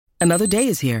Another day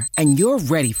is here, and you're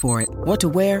ready for it. What to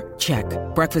wear? Check.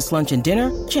 Breakfast, lunch, and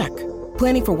dinner? Check.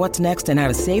 Planning for what's next and how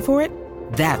to save for it?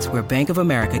 That's where Bank of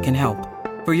America can help.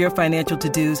 For your financial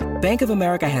to-dos, Bank of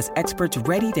America has experts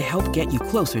ready to help get you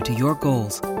closer to your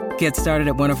goals. Get started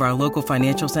at one of our local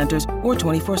financial centers or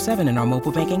 24/7 in our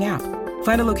mobile banking app.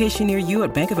 Find a location near you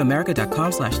at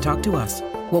bankofamerica.com/talktous.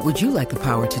 What would you like the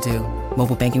power to do?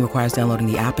 Mobile banking requires downloading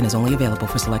the app and is only available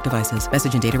for select devices.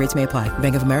 Message and data rates may apply.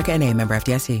 Bank of America N.A., member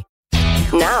FDIC.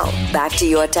 Now, back to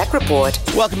your Tech Report.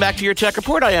 Welcome back to Your Tech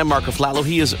Report. I am Marco Flallow.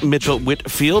 He is Mitchell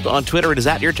Whitfield. On Twitter, it is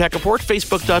at Your Tech Report,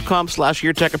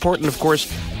 Facebook.com/Your Tech Report, and of course,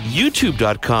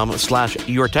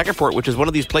 YouTube.com/Your Tech Report, which is one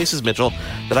of these places, Mitchell,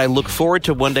 that I look forward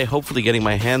to one day hopefully getting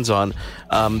my hands on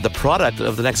the product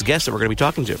of the next guest that we're going to be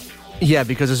talking to. Yeah,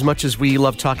 because as much as we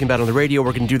love talking about on the radio,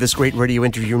 we're going to do this great radio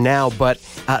interview now, but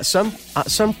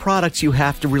some products you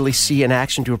have to really see in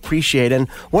action to appreciate. And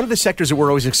one of the sectors that we're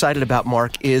always excited about,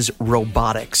 Mark, is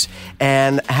robotics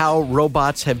and how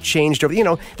robots have changed over. You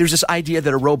know, there's this idea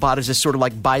that a robot is this sort of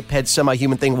like biped,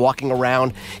 semi-human thing walking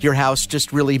around your house,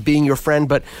 just really being your friend.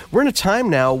 But we're in a time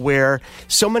now where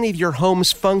so many of your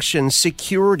home's functions,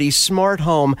 security, smart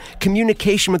home,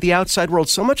 communication with the outside world,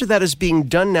 so much of that is being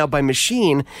done now by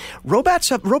machine. Robots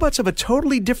have a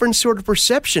totally different sort of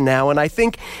perception now, and I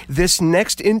think this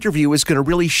next interview is going to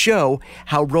really show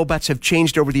how robots have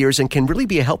changed over the years and can really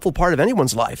be a helpful part of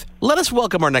anyone's life. Let us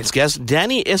welcome our next guest,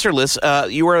 Danny Isserlis.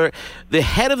 You are the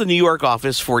head of the New York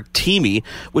office for Teamy,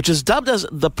 which is dubbed as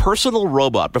the personal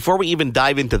robot. Before we even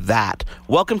dive into that,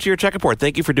 welcome to Your Tech Report.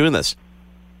 Thank you for doing this.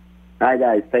 Hi,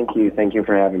 guys. Thank you. Thank you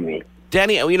for having me.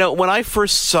 Danny, you know, when I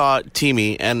first saw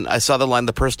Teamy and I saw the line,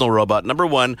 the personal robot, number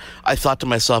one, I thought to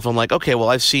myself, I'm like, okay, well,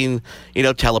 I've seen, you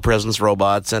know, telepresence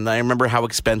robots, and I remember how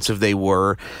expensive they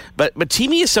were. But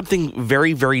Teamy is something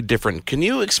very, very different. Can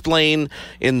you explain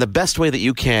in the best way that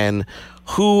you can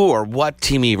who or what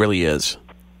Teamy really is?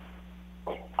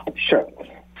 Sure.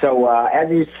 So,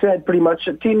 as you said, pretty much,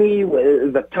 Teamy,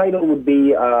 the title would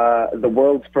be the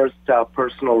world's first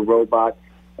personal robot,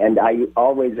 and I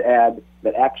always add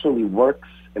that actually works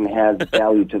and has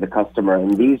value to the customer.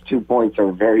 And these 2 points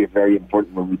are very, very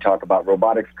important when we talk about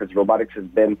robotics, because robotics has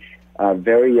been a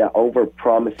very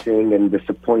over-promising and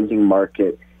disappointing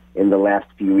market in the last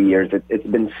few years. It's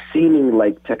been seeming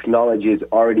like technology is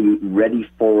already ready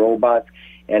for robots,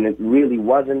 and it really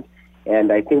wasn't.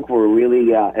 And I think we're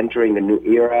really entering a new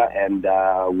era, and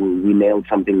we nailed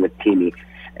something with Teamy.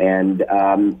 And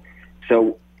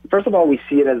so, first of all, we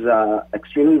see it as an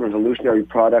extremely revolutionary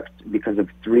product because of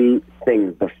three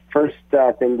things. The first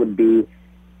thing would be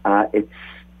its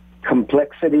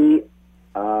complexity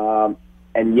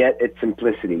and yet its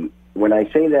simplicity. When I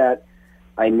say that,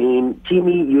 I mean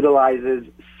Teamy utilizes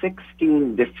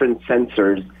 16 different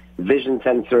sensors, vision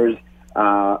sensors,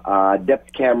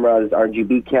 depth cameras,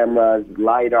 RGB cameras,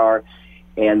 LiDAR,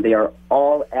 and they are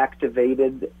all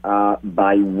activated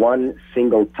by one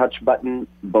single touch button.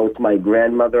 Both my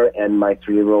grandmother and my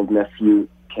 3-year-old nephew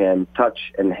can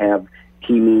touch and have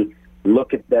Teamy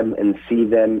look at them and see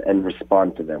them and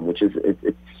respond to them, which is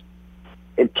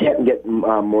it can't get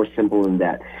more simple than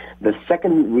that. The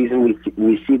second reason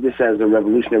we see this as a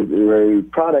revolutionary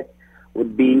product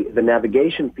would be the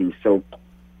navigation piece. So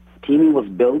Teamy was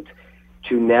built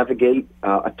to navigate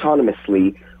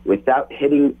autonomously without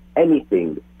hitting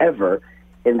anything ever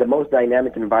in the most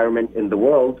dynamic environment in the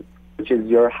world, which is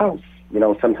your house. You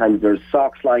know, sometimes there's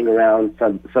socks lying around,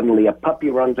 suddenly a puppy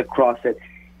runs across it.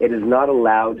 It is not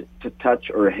allowed to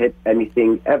touch or hit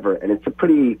anything ever, and it's a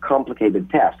pretty complicated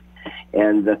task.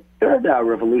 And the third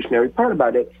revolutionary part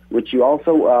about it, which you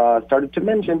also started to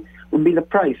mention, would be the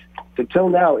price. So till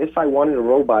now, if I wanted a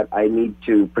robot, I need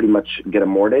to pretty much get a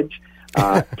mortgage.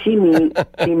 Teamy's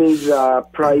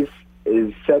price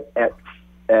is set at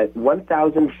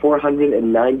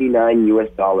 $1,499 US.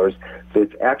 So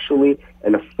it's actually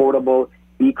an affordable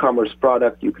e-commerce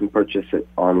product. You can purchase it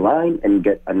online and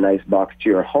get a nice box to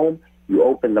your home. You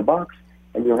open the box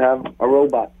and you have a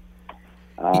robot.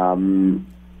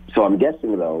 So I'm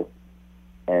guessing, though,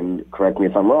 and correct me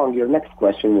if I'm wrong, your next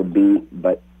question would be,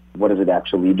 but what does it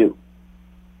actually do?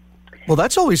 Well,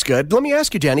 that's always good. Let me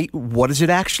ask you, Danny, what does it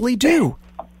actually do?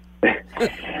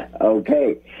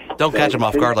 Okay. Don't catch him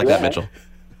off guard like that, Mitchell.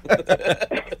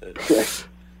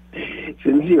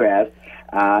 Since you asked,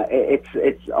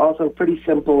 it's also pretty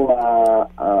simple.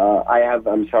 I have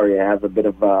a bit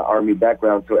of Army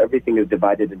background, so everything is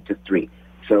divided into three.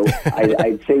 So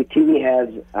I'd say Teamy has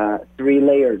 3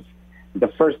 layers. The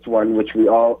first one, which we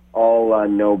all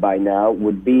know by now,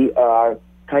 would be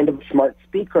kind of a smart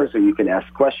speaker, so you can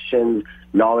ask questions,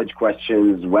 knowledge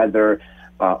questions, weather,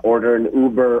 order an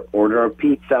Uber, order a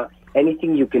pizza,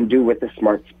 anything you can do with a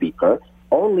smart speaker.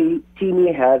 Only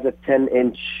Teamy has a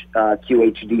 10-inch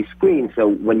QHD screen, so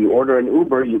when you order an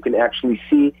Uber, you can actually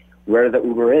see where the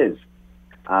Uber is.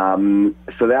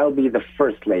 So that'll be the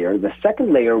first layer. The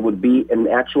second layer would be an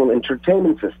actual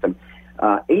entertainment system.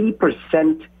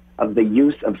 80% of the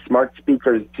use of smart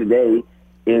speakers today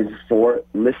is for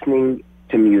listening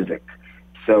to music.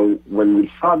 So when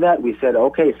we saw that, we said,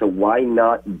 okay, so why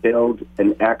not build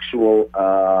an actual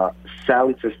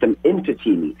sound system into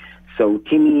Teamy? So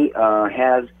Teamy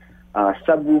has a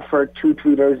subwoofer, 2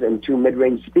 tweeters, and 2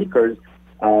 mid-range speakers,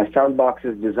 sound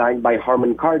boxes designed by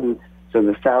Harman Kardon, so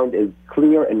the sound is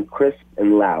clear and crisp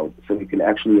and loud, so you can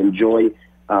actually enjoy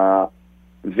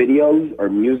videos or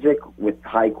music with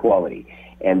high quality.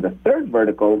 And the third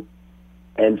vertical,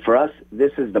 and for us,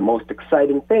 this is the most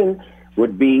exciting thing,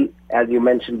 would be, as you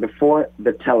mentioned before,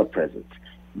 the telepresence.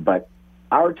 But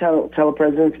our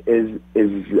telepresence is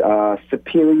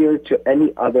superior to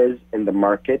any others in the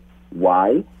market.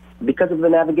 Why? Because of the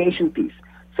navigation piece.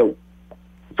 So,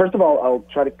 first of all, I'll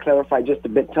try to clarify just a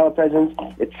bit. Telepresence,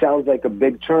 it sounds like a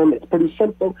big term. It's pretty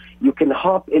simple. You can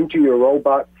hop into your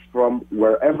robot from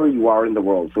wherever you are in the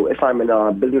world. So if I'm in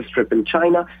a business trip in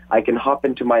China, I can hop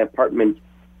into my apartment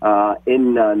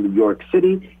in New York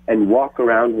City and walk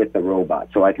around with the robot.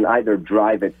 So I can either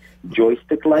drive it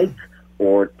joystick-like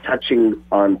or touching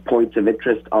on points of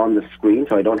interest on the screen,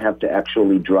 so I don't have to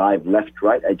actually drive left,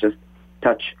 right. I just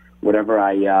touch whatever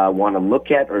I want to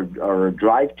look at or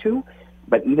drive to.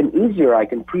 But even easier, I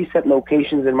can preset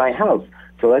locations in my house.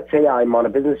 So let's say I'm on a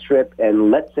business trip,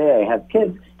 and let's say I have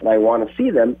kids and I want to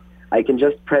see them. I can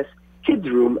just press kids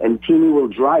room and Teamy will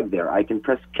drive there. I can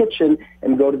press kitchen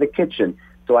and go to the kitchen.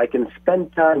 So I can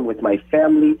spend time with my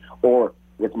family or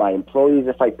with my employees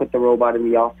if I put the robot in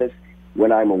the office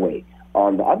when I'm away.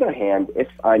 On the other hand, if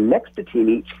I'm next to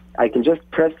Teamy, I can just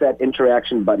press that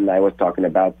interaction button I was talking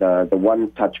about, the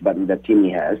one-touch button that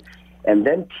Teamy has, and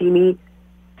then Teamy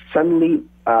suddenly,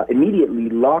 immediately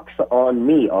locks on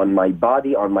me, on my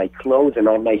body, on my clothes, and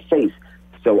on my face.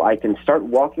 So I can start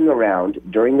walking around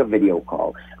during a video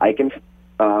call. I can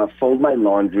fold my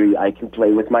laundry. I can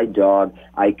play with my dog.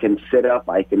 I can sit up.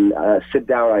 I can sit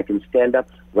down. I can stand up.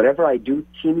 Whatever I do,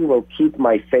 Teamy will keep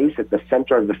my face at the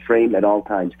center of the frame at all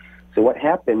times. So what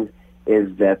happens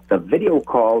is that the video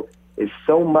call is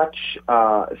so much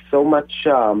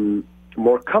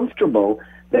more comfortable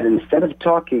that instead of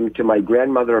talking to my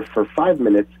grandmother for 5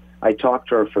 minutes, I talk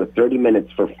to her for 30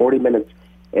 minutes, for 40 minutes,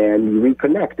 and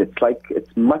reconnect.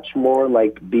 It's much more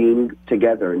like being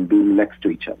together and being next to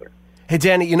each other. Hey,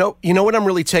 Danny, you know what I'm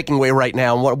really taking away right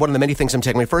now, and one of the many things I'm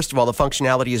taking away, first of all, the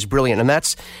functionality is brilliant, and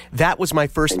that was my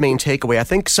first main takeaway. I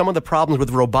think some of the problems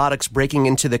with robotics breaking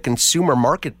into the consumer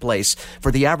marketplace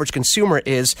for the average consumer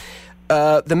is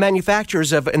the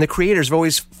manufacturers and the creators have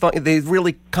always they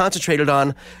really concentrated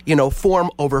on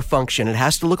form over function. It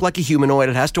has to look like a humanoid.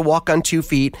 It has to walk on 2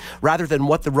 feet rather than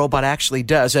what the robot actually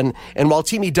does. And while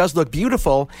Teamy does look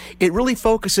beautiful, it really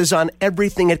focuses on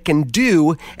everything it can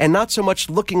do and not so much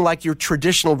looking like your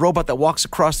traditional robot that walks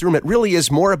across the room. It really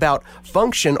is more about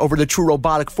function over the true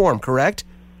robotic form. Correct?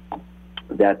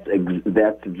 That's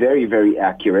very, very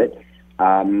accurate.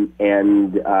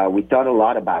 And we thought a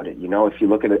lot about it. If you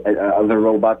look at other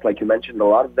robots, like you mentioned, a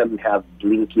lot of them have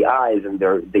blinky eyes, and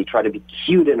they try to be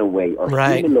cute in a way, or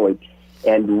humanoid.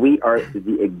 And we are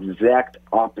the exact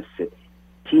opposite.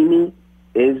 Teamy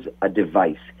is a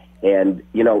device. And,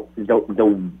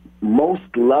 the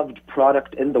most loved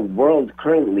product in the world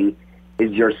currently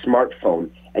is your smartphone.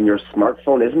 And your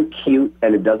smartphone isn't cute,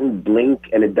 and it doesn't blink,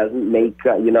 and it doesn't make,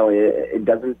 it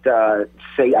doesn't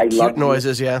say, I love you. Cute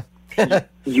noises, yeah.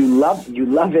 You love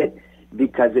it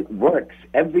because it works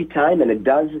every time, and it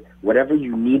does whatever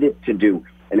you need it to do.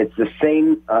 And it's the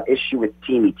same issue with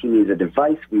Teamy. Teamy is a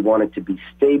device. We want it to be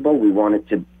stable. We want it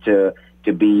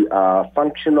to be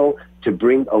functional, to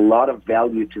bring a lot of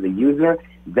value to the user.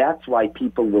 That's why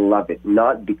people will love it,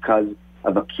 not because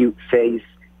of a cute face,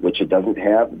 which it doesn't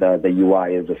have. The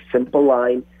UI is a simple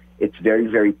line. It's very,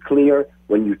 very clear.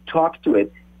 When you talk to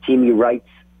it, Teamy writes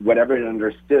whatever it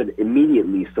understood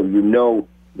immediately, so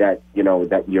that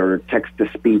that your text to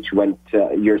speech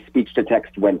your speech to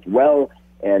text went well,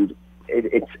 and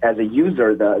it's as a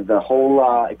user the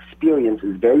whole experience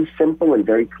is very simple and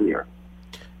very clear.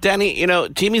 Danny,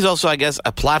 Teamy's also, I guess,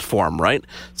 a platform, right?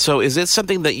 So is it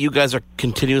something that you guys are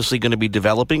continuously going to be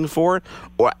developing for,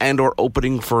 or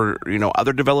opening for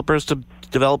other developers to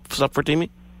develop stuff for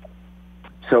Teamy?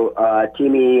 So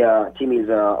Teamy's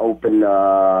open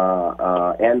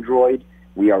Android.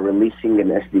 We are releasing an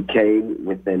SDK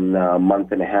within a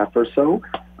month and a half or so.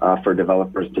 for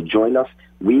developers to join us.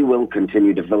 We will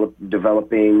continue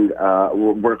developing.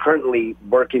 We're currently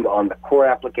working on the core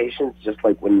applications, just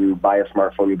like when you buy a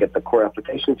smartphone, you get the core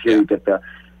applications. Here you get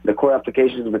the core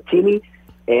applications with Teamy.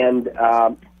 And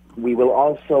we will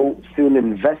also soon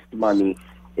invest money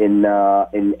in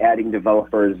adding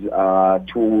developers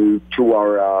to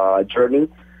our journey,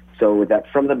 so that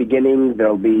from the beginning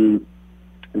there'll be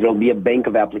a bank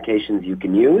of applications you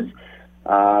can use.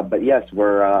 But yes,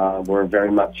 we're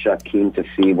very much keen to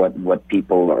see what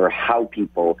people or how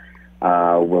people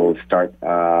will start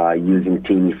using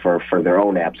Teamy for their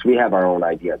own apps. We have our own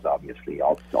ideas, obviously,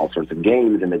 all sorts of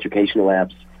games and educational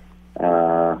apps.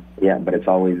 But it's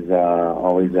always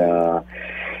a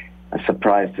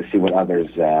surprise to see what others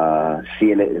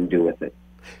see in it and do with it.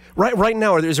 Right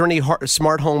now, is there any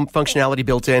smart home functionality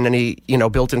built in? Any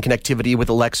built-in connectivity with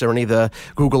Alexa or any of the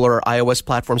Google or iOS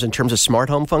platforms in terms of smart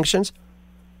home functions?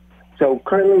 So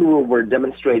currently, we're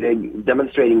demonstrating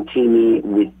Teamy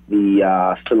with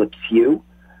the Philips Hue.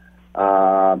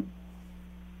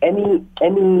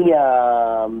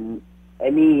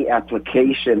 Any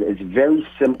application is very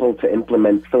simple to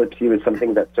implement. Philips Hue is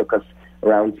something that took us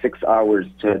around 6 hours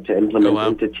to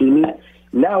implement into Teamy.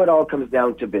 Now it all comes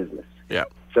down to business. Yeah.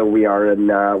 So we are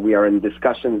in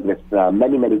discussions with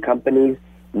many companies.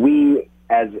 We,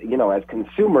 as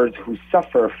consumers who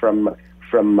suffer from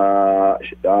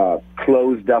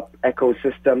closed up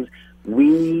ecosystems,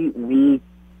 we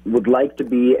would like to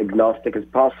be agnostic as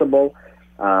possible.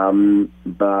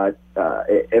 But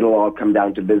it'll all come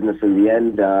down to business in the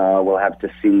end. We'll have to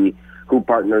see who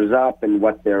partners up and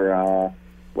what their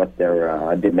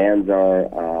demands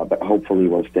are. But hopefully,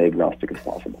 we'll stay agnostic as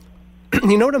possible.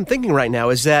 You know what I'm thinking right now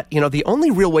is that, the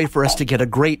only real way for us to get a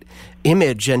great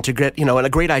image and to get, and a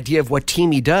great idea of what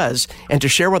Teamy does and to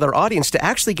share with our audience, to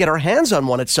actually get our hands on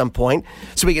one at some point.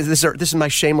 So this is my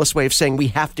shameless way of saying we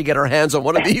have to get our hands on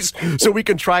one of these so we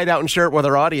can try it out and share it with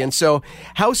our audience. So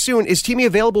how soon is Teamy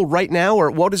available right now, or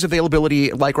what is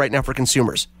availability like right now for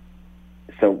consumers?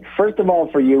 So first of all,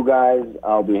 for you guys,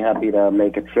 I'll be happy to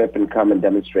make a trip and come and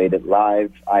demonstrate it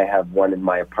live. I have one in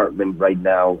my apartment right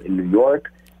now in New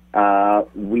York.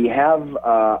 We have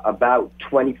about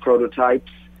 20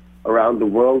 prototypes around the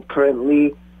world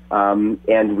currently,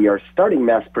 and we are starting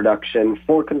mass production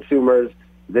for consumers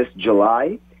this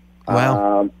July.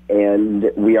 Wow! And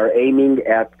we are aiming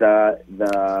at the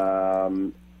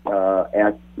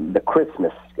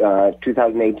Christmas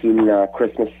 2018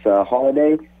 Christmas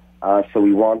holiday. So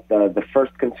we want the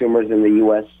first consumers in the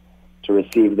U.S. to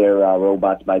receive their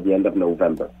robots by the end of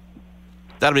November.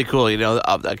 That'd be cool.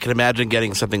 I can imagine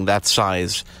getting something that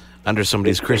size under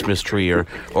somebody's Christmas tree or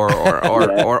for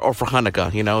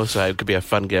Hanukkah, so it could be a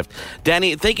fun gift.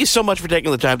 Danny, thank you so much for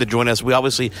taking the time to join us. We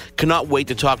obviously cannot wait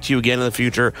to talk to you again in the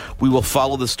future. We will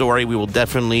follow the story. We will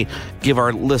definitely give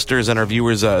our listeners and our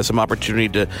viewers some opportunity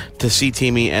to see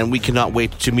Teamy, and we cannot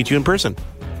wait to meet you in person.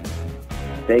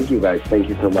 Thank you, guys. Thank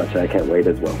you so much. I can't wait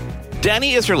as well.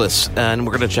 Danny Isserlis, and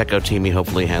we're going to check out Teamy,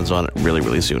 hopefully hands-on really,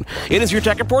 really soon. It is Your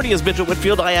Tech Report. He is Mitchell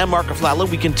Whitfield. I am Mark Aflalo.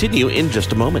 We continue in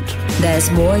just a moment.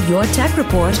 There's more Your Tech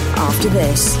Report after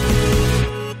this.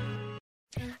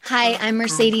 Hi, I'm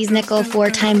Mercedes Nichol,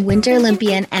 four-time Winter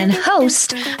Olympian and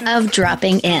host of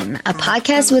Dropping In, a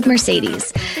podcast with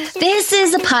Mercedes. This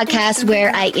is a podcast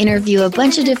where I interview a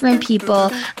bunch of different people.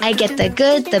 I get the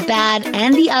good, the bad,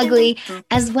 and the ugly,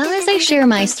 as well as I share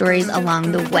my stories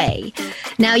along the way.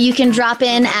 Now you can drop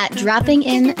in at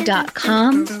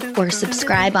droppingin.com or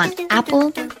subscribe on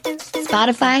Apple,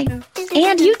 Spotify,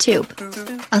 and YouTube.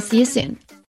 I'll see you soon.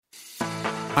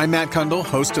 I'm Matt Kundle,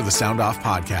 host of the Sound Off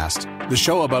Podcast, the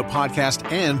show about podcast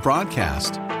and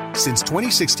broadcast. Since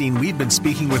 2016, we've been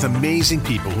speaking with amazing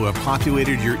people who have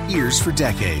populated your ears for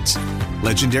decades.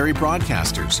 Legendary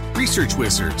broadcasters, research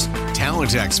wizards,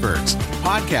 talent experts,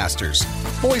 podcasters,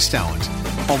 voice talent.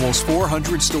 Almost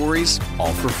 400 stories,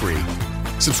 all for free.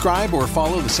 Subscribe or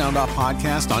follow the Sound Off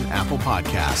Podcast on Apple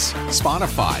Podcasts,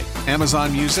 Spotify,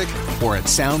 Amazon Music, or at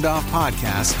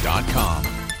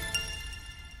soundoffpodcast.com.